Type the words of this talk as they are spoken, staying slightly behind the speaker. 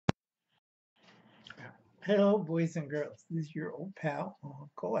Hello, boys and girls. This is your old pal,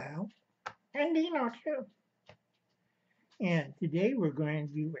 Uncle Al, and Dino too. And today we're going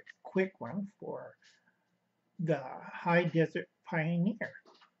to do a quick one for the High Desert Pioneer.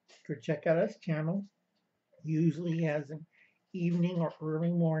 Go check out his channel. Usually has an evening or early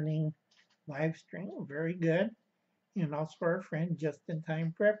morning live stream. Very good. And also our friend Just in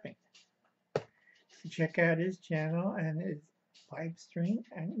Time Prepping. So check out his channel and his live stream.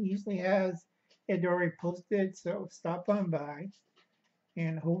 And he usually has it already posted, so stop on by.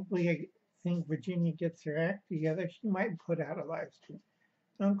 And hopefully, I think Virginia gets her act together. She might put out a live stream.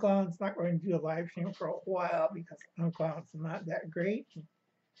 Uncle Alan's not going to do a live stream for a while because Uncle Alan's not that great.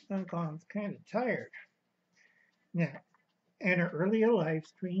 Uncle Alan's kind of tired. Now, in an earlier live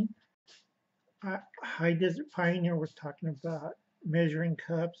stream, High Desert Pioneer was talking about measuring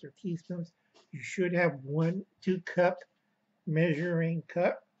cups or teaspoons. You should have 2 cup measuring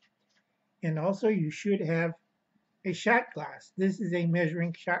cup, and also you should have a shot glass. This is a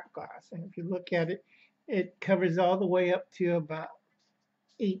measuring shot glass, and if you look at it, it covers all the way up to about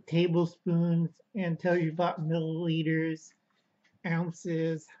 8 tablespoons and tells you about milliliters,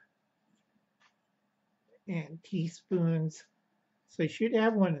 ounces, and teaspoons. So you should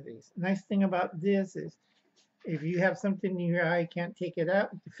have one of these. Nice thing about this is if you have something in your eye, you can't take it out,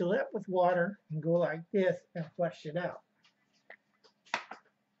 you can fill it up with water and go like this and flush it out.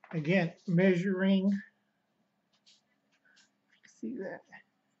 Again, measuring, see that?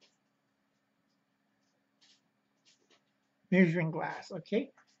 Measuring glass,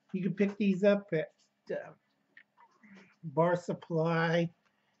 okay? You can pick these up at Bar Supply.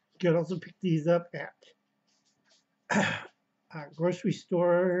 You can also pick these up at grocery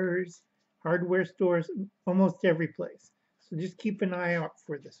stores, hardware stores, almost every place. So just keep an eye out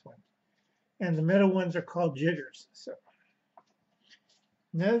for this one. And the middle ones are called jiggers. So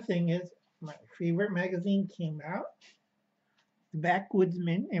another thing is my favorite magazine came out, The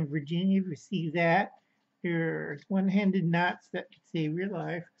Backwoodsman, and Virginia. If you see that, there's one-handed knots that could save your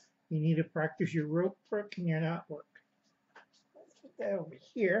life. You need to practice your rope work and your knot work. Let's put that over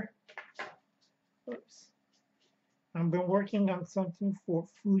here. Oops. I've been working on something for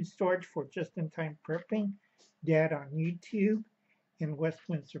food storage for just-in-time prepping, Dad on YouTube, and West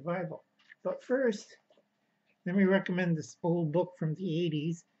Wind Survival. But first, let me recommend this old book from the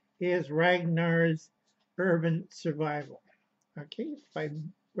 80s. It is Ragnar's Urban Survival. Okay, by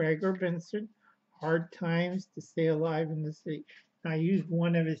Ragnar Benson, Hard Times to Stay Alive in the City. I used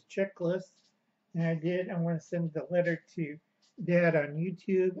one of his checklists, and I want to send the letter to Dad on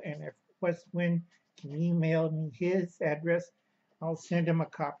YouTube, and if Westwind can email me his address, I'll send him a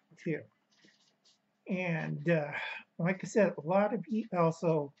copy too. And like I said, a lot of people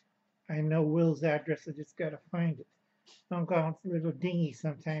also, I know Will's address, I just got to find it. I'm going a little dingy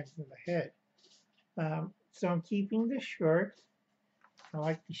sometimes in the head. So I'm keeping this short. I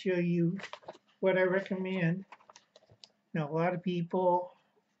like to show you what I recommend. Now, a lot of people,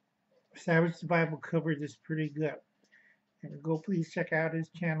 Savage Survival covered this pretty good. And go please check out his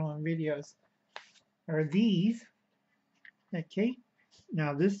channel and videos. Are these, okay?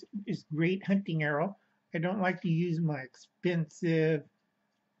 Now, this is great hunting arrow. I don't like to use my expensive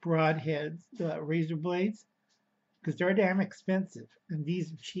broadheads, the razor blades, because they're damn expensive, and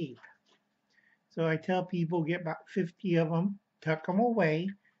these are cheap. So I tell people get about 50 of them, tuck them away.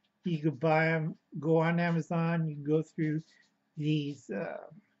 You could buy them, go on Amazon, you can go through these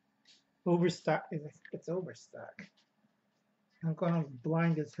overstock. I think it's overstock. I'm going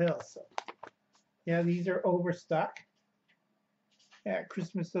blind as hell, so yeah, these are overstock. Yeah,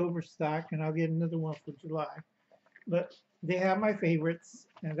 Christmas overstock, and I'll get another one for July. But they have my favorites,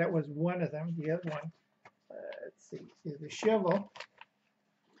 and that was one of them. The other one, let's see, is a shovel.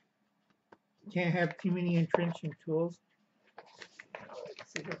 Can't have too many entrenching tools.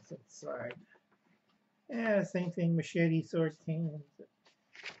 Let's see what's inside. Yeah, same thing, machete, sword, cane.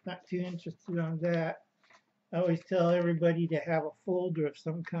 Not too interested on that. I always tell everybody to have a folder of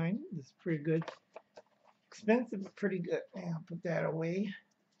some kind. This is pretty good. Expensive, but pretty good. Yeah, I'll put that away.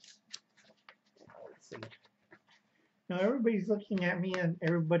 Let's see. Now everybody's looking at me and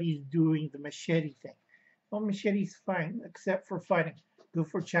everybody's doing the machete thing. Well, machete's fine, except for fighting. Good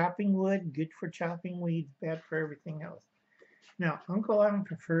for chopping wood, good for chopping weeds, bad for everything else. Now, Uncle Adam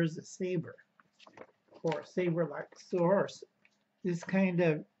prefers a saber, or a saber-like sword. This kind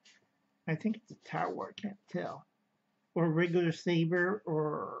of, I think it's a tower, I can't tell. Or regular saber,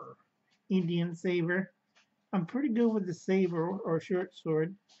 or Indian saber. I'm pretty good with the saber or short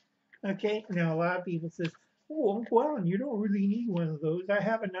sword. Okay, now a lot of people says, oh, Uncle Alan, you don't really need one of those. I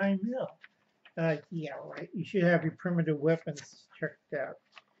have a 9mm. Yeah, right. You should have your primitive weapons checked out.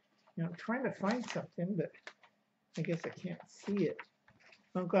 I'm trying to find something, but I guess I can't see it.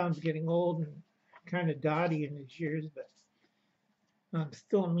 Uncle Alan's getting old and kind of dotty in his years, but I'm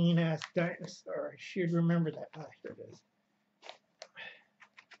still a mean-ass dinosaur. I should remember that. Ah, here it is.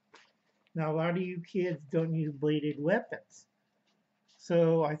 Now, a lot of you kids don't use bladed weapons.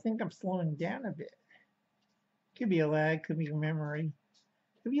 So I think I'm slowing down a bit. Could be a lag, could be memory,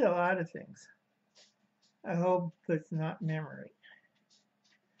 could be a lot of things. I hope it's not memory.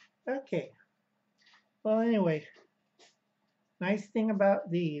 Okay. Well, anyway, nice thing about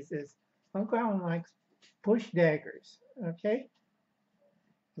these is Uncle Alan likes push daggers, okay?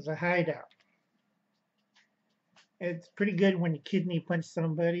 As a hideout. It's pretty good when you kidney punch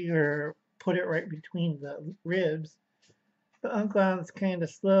somebody or put it right between the ribs. But Uncle Alan's kind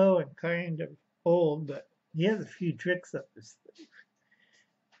of slow and kind of old, but he has a few tricks up his sleeve.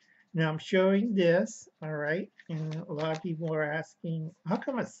 Now I'm showing this, all right, and a lot of people are asking, how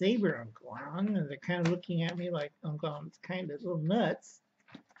come a saber, Uncle Alan? And they're kind of looking at me like Uncle Alan's kind of a little nuts,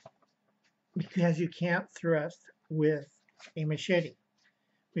 because you can't thrust with a machete.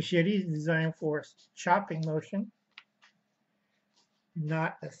 Machete is designed for chopping motion,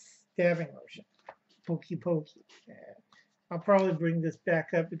 not a stabbing motion. Pokey pokey. I'll probably bring this back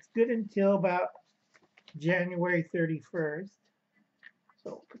up. It's good until about January 31st.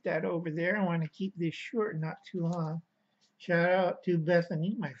 So put that over there. I want to keep this short, not too long. Shout out to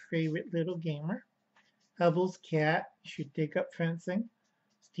Bethany, my favorite little gamer. Hubble's cat should take up fencing.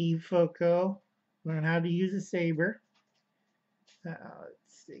 Steve Foco, learn how to use a saber. Let's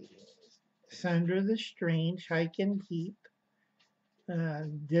see. Sandra the Strange, Hike and Keep.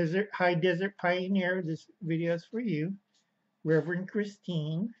 High Desert Pioneer, this video is for you. Reverend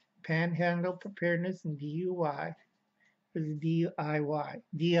Christine, Panhandle Preparedness and DUI. For the DIY.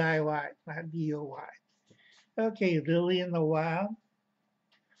 DIY, not DOY. Okay, Lily in the Wild.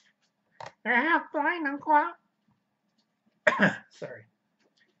 They're half blind, Uncle Al. Sorry.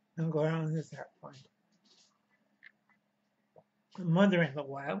 Uncle Alan is half blind. Mother in the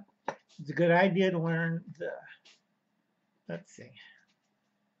Wild. It's a good idea to learn the, let's see,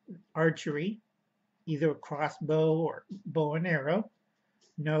 archery, either a crossbow or bow and arrow.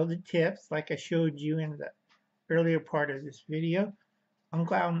 Know the tips, like I showed you in the earlier part of this video.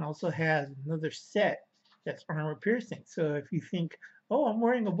 Uncle Alan also has another set that's armor piercing. So if you think, oh, I'm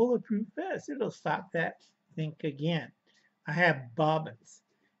wearing a bulletproof vest, it'll stop that. Think again. I have bobbins,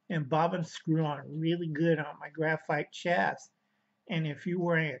 and bobbins screw on really good on my graphite shafts. And if you're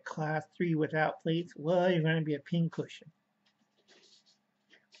wearing a class 3 without plates, well, you're going to be a pincushion.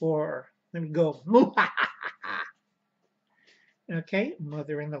 Or, let me go. Okay,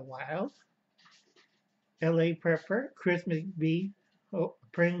 Mother in the Wild. LA Prepper, Chris McBee, oh,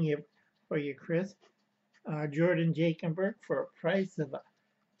 praying for you, Chris. Jordan Jakenberg, for a price of a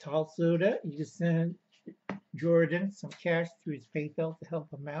tall soda, you can send Jordan some cash through his PayPal to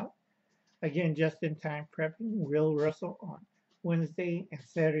help him out. Again, just in time prepping, Will Russell on Wednesday and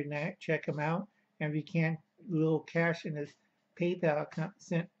Saturday night. Check him out. And if you can, a little cash in his PayPal account,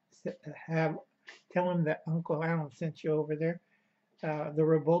 tell him that Uncle Alan sent you over there. The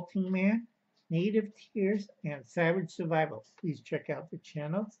Revolting Man, Native Tears, and Savage Survival. Please check out the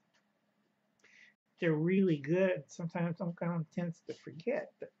channels. They're really good. Sometimes Uncle Alan tends to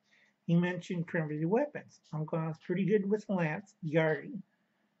forget, but he mentioned primitive weapons. Uncle Alan's pretty good with lance, yari,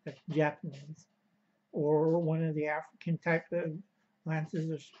 that's Japanese, or one of the African type of lances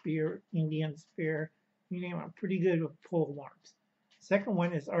or spear, Indian spear. You name it, I'm pretty good with pole arms. Second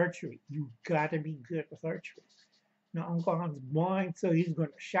one is archery. You gotta be good with archery. Now Uncle Alan's blind, so he's going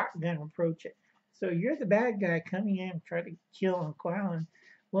to shotgun approach it. So you're the bad guy coming in and trying to kill Uncle Alan.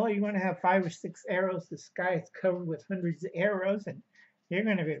 Well, you're going to have 5 or 6 arrows. The sky is covered with hundreds of arrows, and you're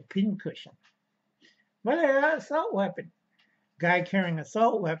going to be a pincushion. But an assault weapon. Guy carrying an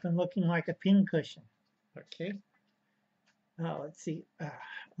assault weapon looking like a pincushion. Okay. Let's see.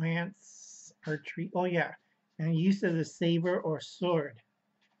 Lance, archery. Oh, yeah. And use of the saber or sword.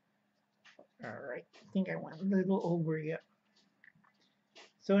 All right, I think I went a little over yet.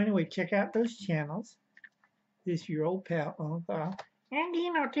 So anyway, check out those channels. This is your old pal, Uncle Al, and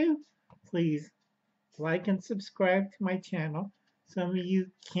Dino too. Please like and subscribe to my channel. Some of you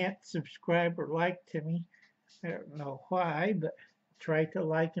can't subscribe or like to me. I don't know why, but try to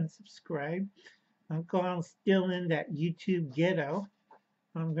like and subscribe. Uncle Al's still in that YouTube ghetto.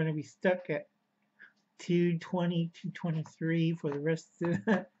 I'm going to be stuck at 220, 223 for the rest of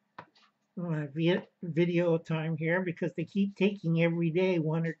the video time here, because they keep taking every day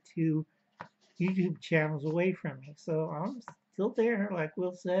 1 or 2 YouTube channels away from me. So I'm still there, like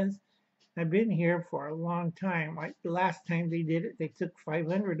Will says. I've been here for a long time. Like the last time they did it, they took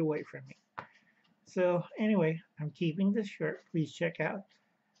 500 away from me. So anyway, I'm keeping this short. Please check out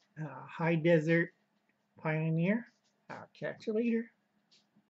High Desert Pioneer. I'll catch you later.